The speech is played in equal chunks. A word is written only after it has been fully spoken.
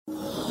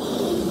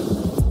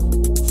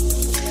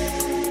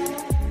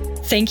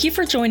Thank you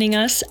for joining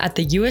us at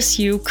the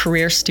USU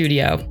Career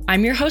Studio.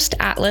 I'm your host,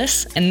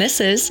 Atlas, and this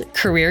is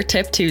Career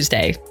Tip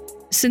Tuesday.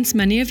 Since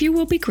many of you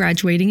will be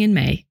graduating in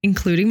May,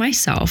 including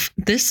myself,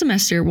 this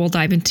semester we'll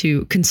dive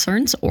into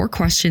concerns or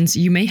questions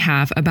you may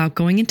have about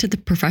going into the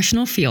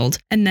professional field,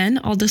 and then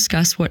I'll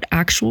discuss what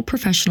actual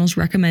professionals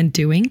recommend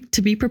doing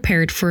to be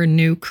prepared for a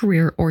new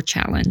career or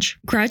challenge.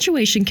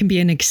 Graduation can be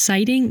an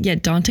exciting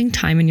yet daunting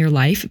time in your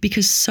life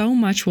because so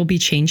much will be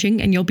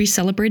changing and you'll be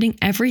celebrating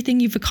everything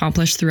you've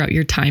accomplished throughout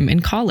your time in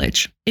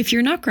college. If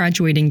you're not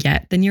graduating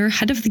yet, then you're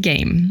ahead of the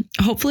game.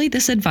 Hopefully,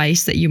 this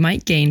advice that you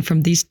might gain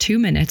from these 2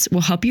 minutes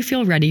will help you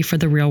feel ready for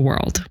the real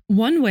world.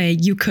 One way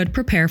you could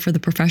prepare for the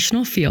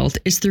professional field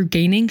is through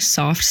gaining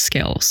soft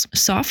skills.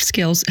 Soft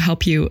skills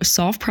help you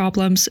solve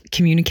problems,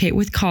 communicate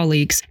with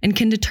colleagues, and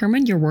can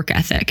determine your work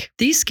ethic.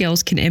 These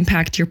skills can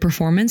impact your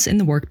performance in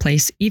the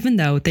workplace, even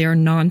though they are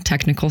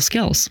non-technical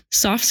skills.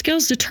 Soft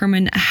skills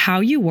determine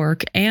how you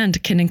work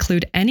and can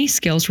include any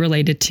skills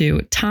related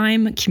to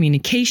time,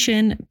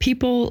 communication,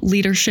 people,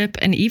 leadership,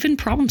 and even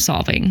problem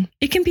solving.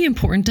 It can be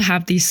important to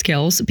have these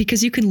skills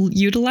because you can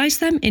utilize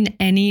them in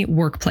any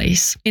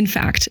workplace. In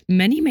fact,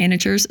 many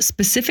managers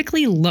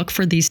specifically look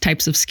for these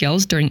types of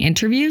skills during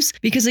interviews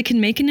because it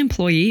can make an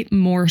employee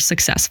more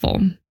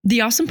successful.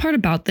 The awesome part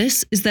about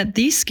this is that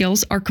these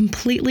skills are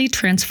completely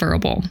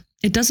transferable.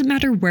 It doesn't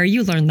matter where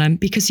you learn them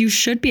because you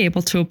should be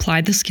able to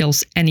apply the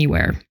skills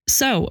anywhere.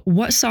 So,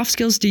 what soft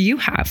skills do you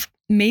have?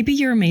 Maybe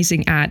you're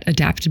amazing at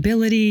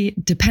adaptability,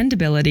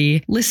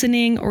 dependability,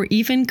 listening, or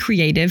even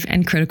creative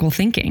and critical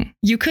thinking.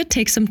 You could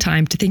take some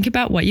time to think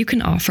about what you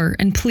can offer,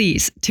 and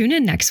please tune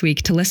in next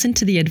week to listen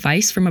to the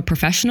advice from a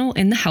professional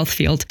in the health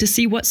field to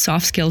see what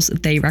soft skills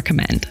they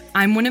recommend.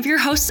 I'm one of your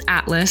hosts,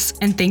 Atlas,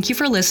 and thank you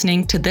for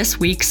listening to this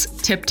week's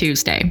Tip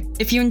Tuesday.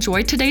 If you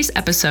enjoyed today's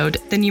episode,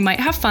 then you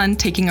might have fun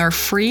taking our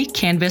free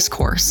Canvas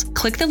course.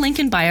 Click the link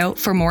in bio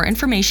for more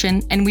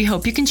information, and we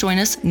hope you can join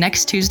us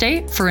next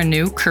Tuesday for a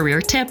new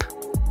career tip.